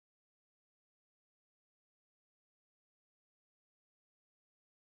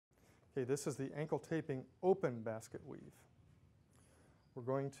Okay, this is the ankle taping open basket weave. We're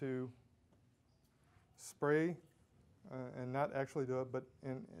going to spray, and not actually do it, but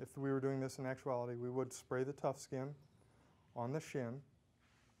if we were doing this in actuality, we would spray the tough skin on the shin.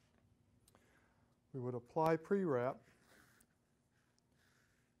 We would apply pre-wrap.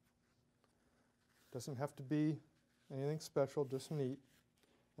 Doesn't have to be anything special, just neat.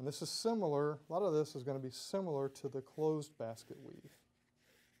 And this is similar, a lot of this is going to be similar to the closed basket weave.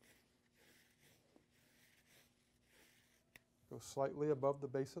 Go slightly above the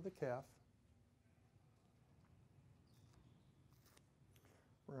base of the calf.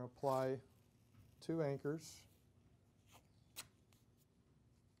 We're going to apply 2 anchors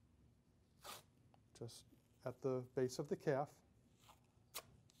just at the base of the calf.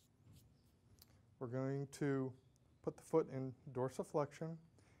 We're going to put the foot in dorsiflexion,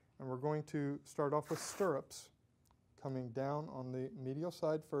 and we're going to start off with stirrups, coming down on the medial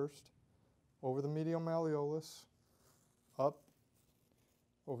side first, over the medial malleolus, up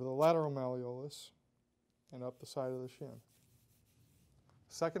over the lateral malleolus, and up the side of the shin.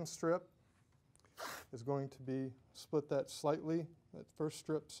 Second strip is going to be split that first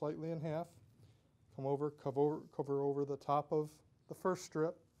strip slightly in half, cover over the top of the first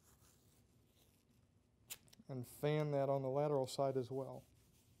strip, and fan that on the lateral side as well.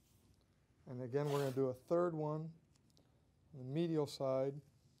 And again, we're going to do a third one on the medial side,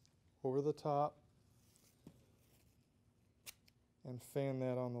 over the top, and fan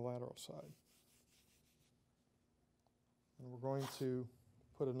that on the lateral side. And we're going to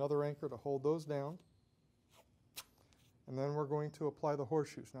put another anchor to hold those down. And then we're going to apply the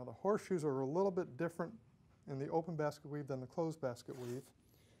horseshoes. Now the horseshoes are a little bit different in the open basket weave than the closed basket weave,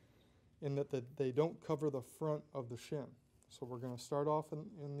 in that they don't cover the front of the shin. So we're going to start off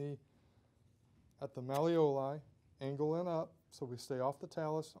at the malleoli, angle in up, so we stay off the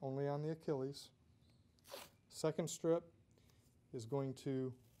talus, only on the Achilles. Second strip is going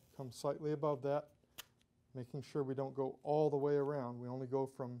to come slightly above that, making sure we don't go all the way around. We only go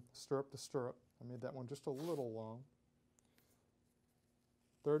from stirrup to stirrup. I made that one just a little long.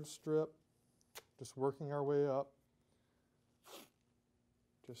 Third strip, just working our way up,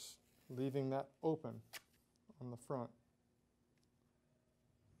 just leaving that open on the front.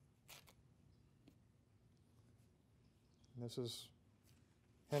 And this is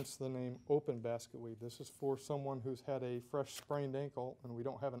hence the name open basket weave. This is for someone who's had a fresh sprained ankle and we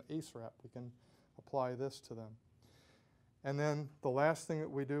don't have an ACE wrap. We can apply this to them. And then the last thing that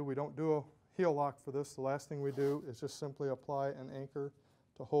we do, we don't do a heel lock for this. The last thing we do is just simply apply an anchor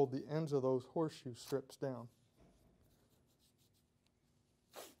to hold the ends of those horseshoe strips down.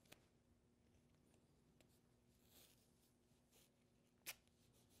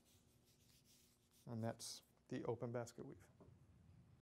 And that's the open basket weave.